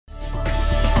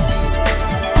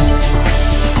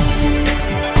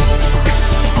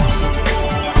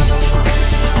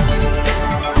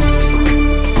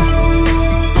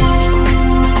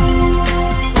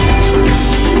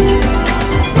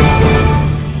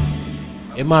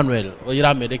Emmanuel,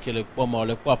 oyira medeke le pomo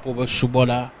le po apobe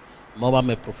subola, moba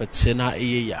me prophète Sena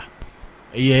ya.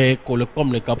 Eye ko le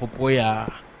pom le kapopo ya,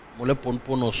 mo le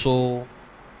ponpono so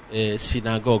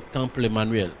synagogue temple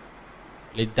Emmanuel.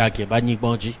 Le dage bani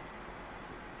bandji.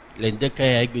 Le ndeke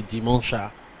ya egbe dimanche,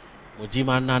 mo di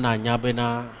manana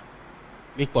nyabena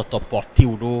mi koto porti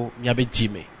udo nyabe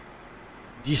dime.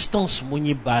 Distance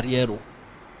mouni barrière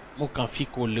mo kan fi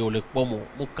ko le pomo,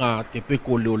 mo kan tepe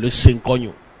ko le 5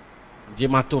 konyo. Di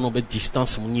matono be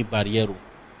distance mouni barrière.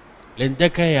 Le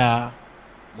ndeke ya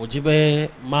mo di be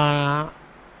ma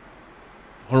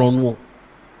holonwo.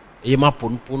 Et ma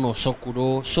ponpono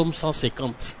sokudo Somme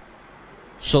 150.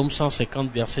 Somme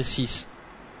 150 verset 6.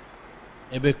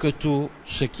 Et bien que tout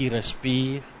ce qui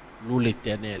respire loue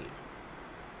l'Éternel.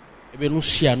 Et bien nous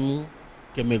sianou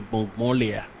que me bonbon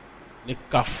léa. Ne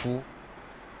kafu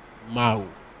maou.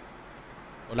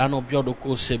 Ola no bio de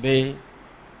ko sebe.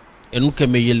 Et nous que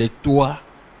me yele toi.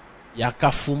 Ya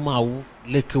kafu maou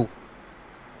leko.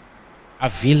 A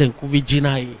vilen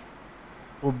kuvijina ye.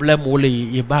 Problème ole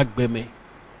ye bagbeme.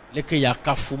 Leke ya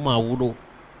kafu maou do.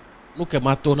 Nous que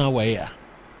matona waya.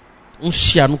 Un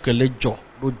sianou que le jo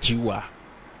do jiwa.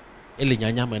 Ele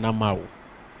nyanya mena maou.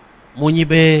 Moni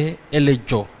be ele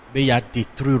jo be ya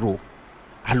détruire.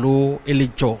 Allo ele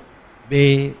jo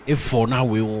be efona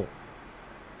wewo.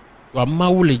 Wa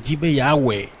maou le jibe ya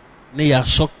we ne ya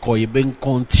soko ye ben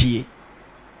kontie.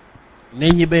 Ne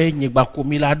nyibe nyigba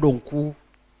komila donku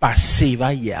passé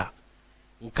va ya.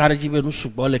 Nkare jibe nu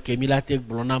sugbon le kemila te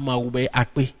gblona maou be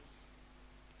akpe.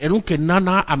 Et nous que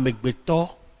nana amegbeto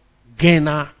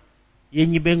gena ye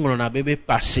nyibe nglona bebe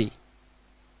passé.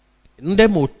 Nde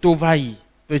moto vai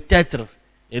peut-être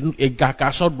et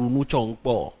gaka so dunu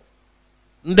chongpo.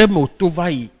 Nde moto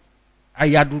vai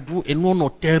ayadudu et non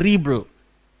terrible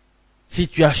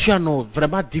situation non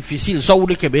vraiment difficile so ou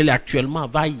kebele actuellement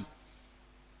vai.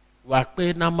 Wa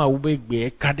pe na ma ube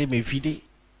gbe kade me vide.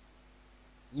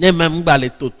 Ne même ba le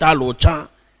total au chan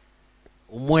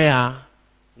au moins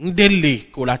ndele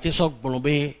ko la te sok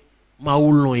blombe ma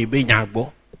oulon ebe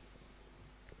nyagbo.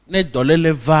 Ne dole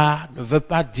le va ne veut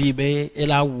pas dire be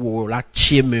ela wo la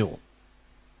chiemeo.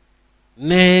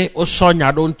 Ne o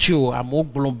sonya don tio amo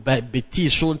blombe beti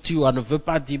son tio ne veut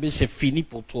pas dire be c'est fini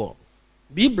pour toi.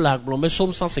 Bible blombe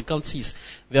Somme 156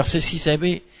 verset 6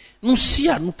 ebe nous si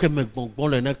à nous que me bon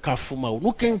le ne kafuma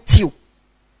nous ken tio.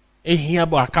 Et hia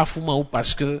bo akafuma ou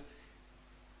parce que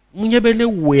munyebe ne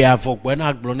we avogbo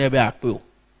na blonne be akpe.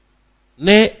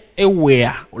 Ne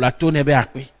ewea o la tone be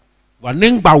akpe wa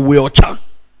nengba we ocha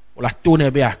o la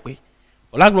tone be akpe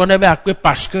o la glone be akpe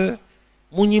parce que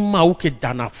munyi ma ou ke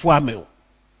dana fo ame o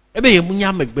ebe ye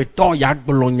munya megbeto ya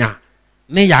gblonya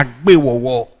ne ya gbe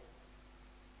wowo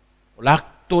o la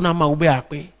tona ma ou be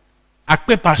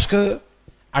akpe parce que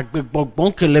agbe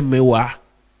gbogbon ke le mewa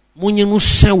munyi nu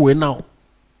sen we na o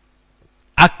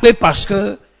akpe parce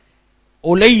que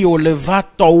o le yo le va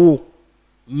to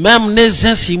même les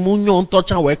insimunions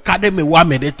tochan we kade me wa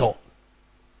medeto.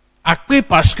 Akpe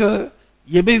parce que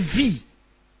yebe vie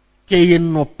que ye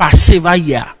no passé va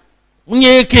ya.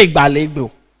 Munye ke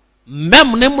igbalegbo.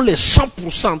 Même ne mu le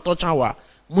 100% tochan wa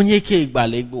munye ke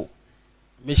igbalegbo.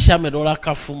 Mesia me dola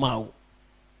kafuma ou.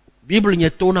 Bible nye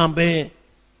tonambe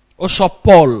o so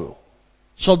Paul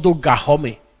so do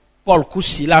gahome. Paul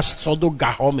Silas so do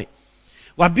gahome.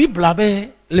 Wa Bible abe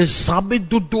les ambe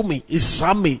dodome,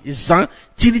 exame, exam,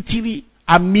 tiri,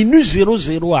 à minute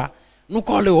 00 à, nous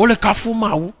collons le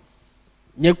kafuma ou,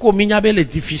 n'y ko minyabe le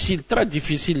difficile, très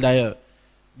difficile d'ailleurs,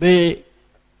 mais,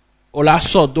 on la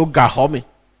sort do gahome,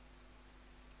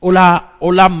 on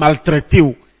la maltraité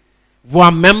ou, voire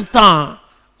en même temps,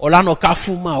 on la no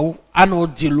kafuma ou, ano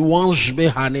di louange be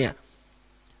hanea,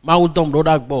 ma ou dom do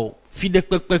dagbo, fide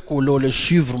kwekwe ko le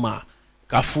suivre ma,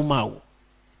 kafuma ou,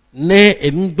 ne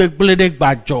enugbegle de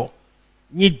gbajo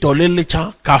ni dole le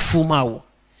chan kafuma o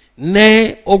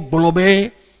ne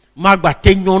ogblobe magba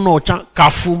tenyon no chan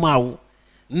kafuma o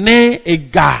ne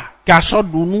ega kaso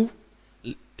dunu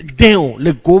den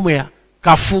le gomea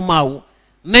kafuma o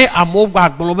ne amogba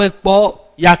gblobe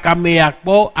po yakame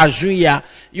yakpo ajuya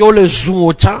yo le zun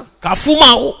o chan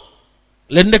kafuma o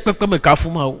le ne pepe me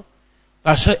kafuma o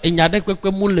parce enyade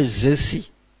pepe mu le zesi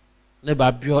ne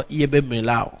ba bio yebe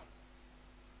melao.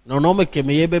 Non me que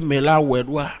me yebe me la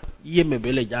wedwa ye me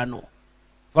bele jano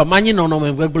va mani non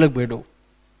me gbegbedo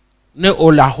ne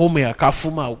o la home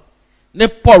akafuma ne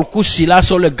Paul Silas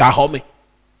so le gahome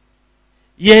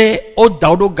ye o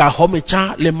daudo gahome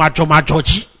cha le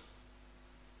majoji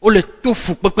o le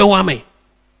tofu pepe wame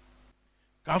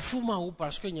kafuma ou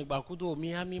parce que nyegba kudo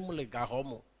mi ami mu le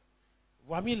gahomo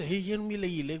vomi le yen mi le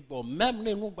yile bon même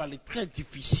ne nous ba le très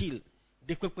difficile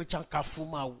de kwekwe chan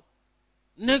kafuma ou.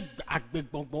 Ne agbe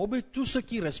bonbon, obe tout ce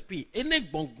qui respire. Et ne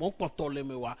bonbon poto le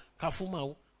mewa, kafuma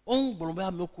ou. On blombe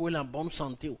a me koué en bonne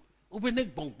santé ou. Obe ne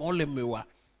bonbon le mewa.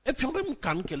 Et puis on be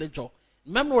moukan ke le jo.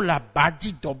 Même on la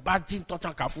badi do badi to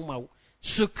chan kafuma ou.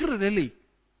 Secret rele.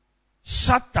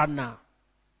 Satana.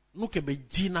 Nous ke be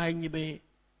dina enyibe.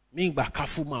 Mingba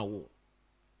kafuma ou.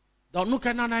 Donc nous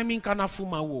kenana min kana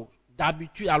fuma ou.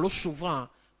 D'habitude, alors souvent,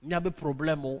 il y a des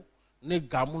problèmes, ne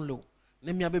gamulo,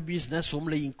 ne y a des business,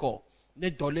 ne inko, ne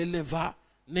dole leva,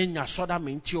 ne y a soda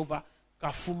mentiova,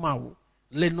 kafumao,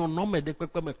 les non-noms de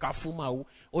quoi me kafumao,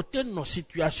 autant nos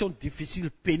situations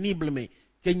difficiles, pénibles, mais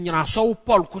que n'y a pas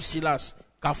Paul Kousilas,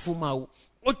 kafumao,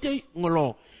 autant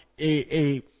ngolo,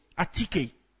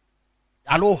 atike,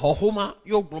 alors hohoma,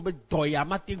 yo globe doya,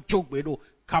 matin chokbedo,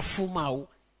 kafumao,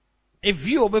 et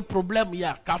vieux be problème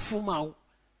ya, kafumao,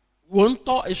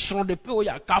 wonto e son de pe o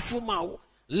ya kafuma o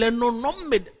le nonom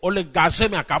me o le gaze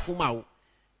me akafuma o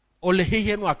o le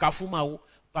hehe no akafuma o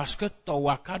parce que to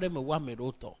wakade me wa me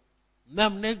do to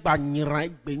même ne gba nyira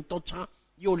gbe nto chan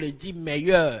yo le dit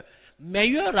meilleur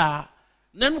a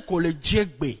nen ko le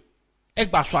jegbe e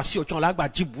gba so asi o chan la gba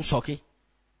ji bu soke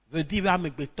veut dire ba me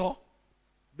gbe to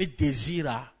be désir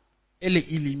a elle est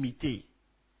illimité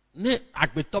ne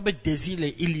agbe to be désir le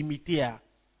illimité a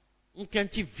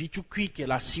nkenti vitu kwike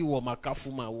la siwo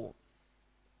makafuma wo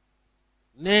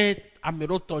ne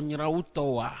ameroto nyira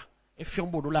uto wa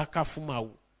efiombodo la kafuma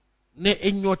wo ne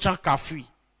enyocha kafui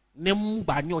ne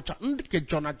mba nyocha ndike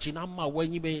jona jina ma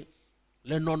wenyi be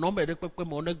le nonome de pepe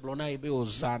mo ne glona ebe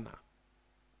ozana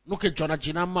no ke jona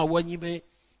jina ma wenyi be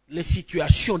les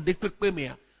situations de pepe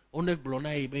me on ne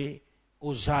glona ebe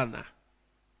ozana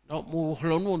donc mo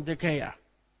hlonu ndeke ya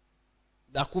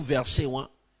da ku verset 1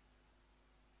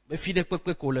 mais fide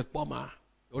pepe ko le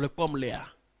pom lea.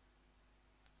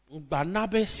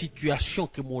 Banabe situation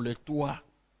que mon le toi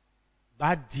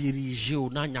va diriger au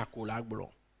nanyako la blon.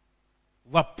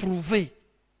 Va prouver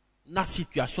na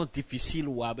situation difficile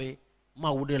ou abe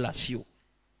ma ou de la sio.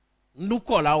 Nous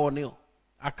ko la on est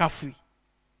à kafui.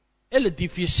 Elle est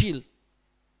difficile.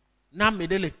 Na me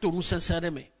de le to nous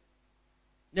sincèrement.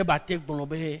 Ne batek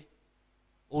blombe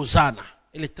ozana.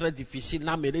 Elle est très difficile.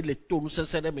 Na me de le to nous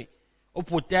sincèrement. Au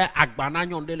poter agbana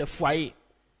nyonde le foyer.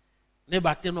 Ne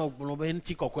batte no glombe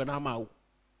nti kokwena maou.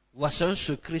 Voici un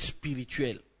secret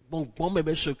spirituel. Bon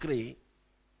me secret.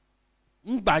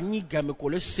 Mbani game ko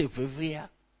le sevevria.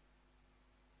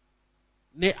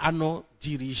 Ne ano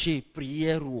diriger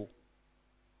prière ou.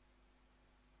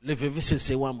 Le veve se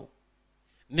sewamo.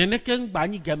 Ne ne ken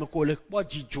bani game ko le po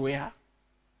jijoya.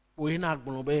 O ina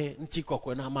glombe nti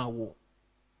kokwena maou.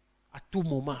 À tout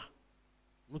moment.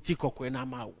 Nti kokwena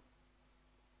maou.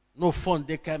 No fond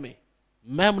de kame.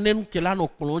 Même nem que là no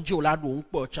plonge au lado un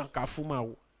peu chan kafuma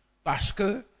ou. Parce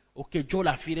que, ok, jo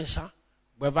la fi de ça,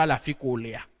 breva la fi ko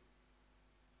lea.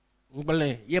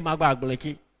 Mbele, ye magba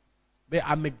gleki. Be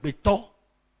amek beto,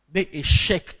 be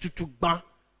échec tout ban.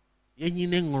 Ye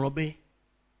nyine nglobe.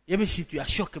 Ye be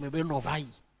situation que me be novaï.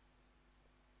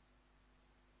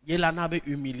 Ye la na be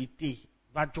humilité.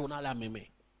 Va jona la meme.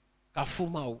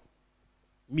 Kafuma ou.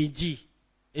 Midi,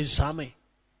 examen.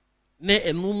 Ne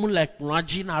enum le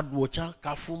klanji na duocha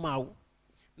kafuma ou.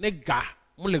 Ne ga,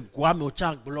 mu le gwa me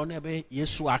ocha glone be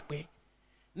Yesu akpe.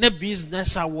 Ne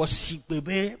business a wosi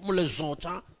bebe mu le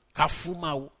zoncha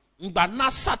kafuma ou. Ngba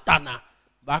na satana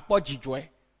ba po jijwe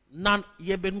nan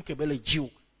yebe nu kebe le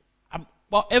jiu.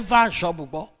 Bo eva job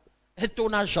bo, eto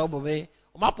na job be,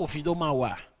 o ma profido ma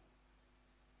wa.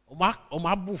 O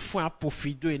ma bufu a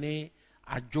profido ene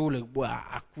a jo le gbo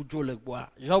a kujo le gbo.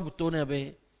 Job to ne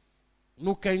be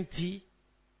nous kenti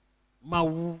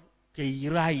maou ke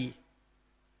irai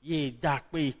ye da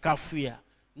pe kafuya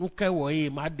nous ke wo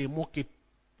ye ma de mo ke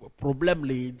problème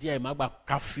le dia ma ba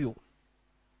kafio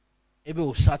ebe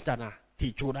o satana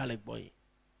ti jona le boy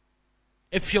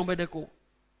e fiombe de ko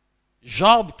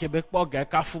Job ke be po ga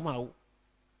kafuma ou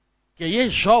ke ye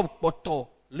Job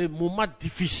poto le moment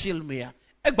difficile me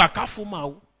e gba kafuma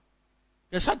ou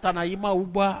ke satana yi ma ou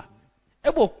ba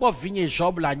ebo kpo vinye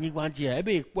Job la nyigwandi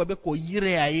ebe kpo ebe ko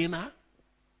yire ayina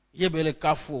yebe le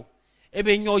kafo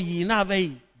ebe nyo yina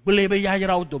ve glebe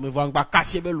yayra o do me vangba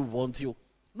kasi be luvonti o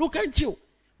no kanti o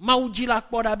ma uji la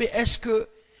kpo da be est-ce que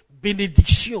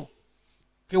bénédiction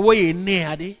que woye ne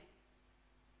ade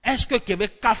est-ce que kebe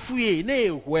kafuye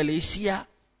ne wele sia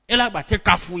ela ba te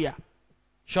kafuya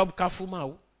Job kafuma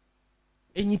o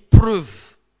eni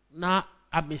preuve na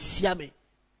amesiame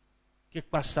que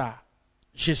pas ça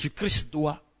Jésus-Christ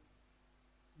doit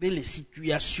les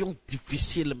situations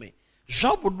difficiles mais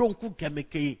Job donc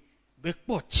gameke be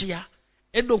potia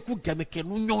et donc gameke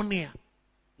nu nyonea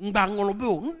Ngangolobe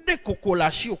o nde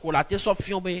kokolasi o kolate so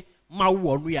fion be ma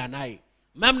wonu ya nai.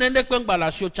 Même nende kwen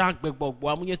balasio chan gbegbo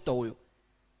amunye toyo.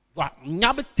 Wa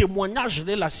nyabe témoignage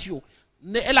de la sio.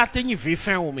 Ne elle a tenu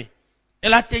fin o me.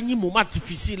 Elle a tenu moment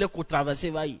difficile ko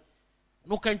traverser vai.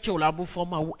 No kanche o la bu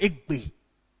forma ou egbe.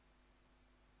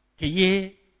 Que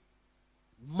ye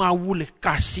ma ou le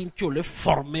kasin le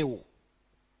formé o.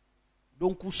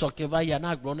 Donc ou so ke va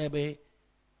yana glone be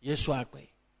yeso akwe.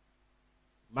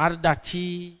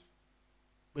 Mardachi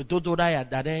bedododa ya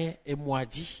dade e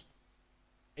moaji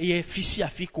eye fisi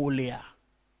afiko lea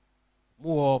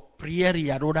mo prière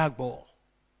ya doda gbo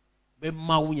be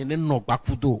mawu ye ne no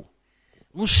gbakudo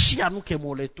nsia nu ke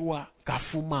mo le toa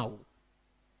kafuma o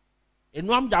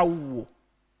enu am da wo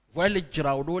voile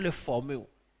jira o do le former o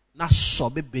na so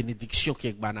be bénédiction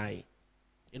ke gbanae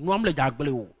enu am le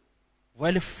jagbele o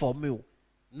voile former o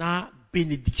na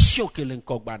bénédiction ke le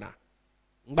nkogbana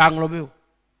ngbanglobe o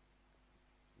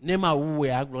nema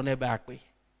uwe aglo nebe akpe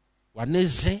wa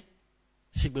neze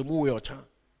sigbe muwe ochan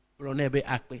glo nebe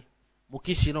akpe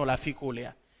mukisi no la fiko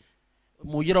lea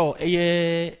muyiro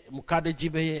eye mukade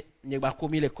jibe nyegba ko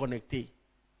mi le connecté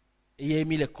eye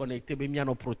mi le connecté be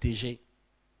miano protéger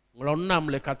nglo nam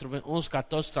le 91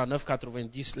 14 39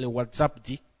 90 le WhatsApp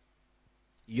dit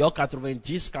yo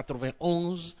 90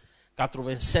 91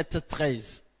 87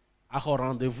 13 a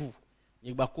rendez-vous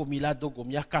nyegba ko mi la dogo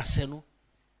mi akasenu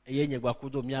eye nyegba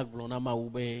kudo mia glona ma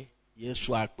ube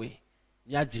Yesu akwe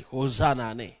mia di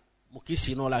hosana ne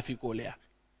mukisi no la fikolea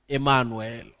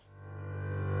Emmanuel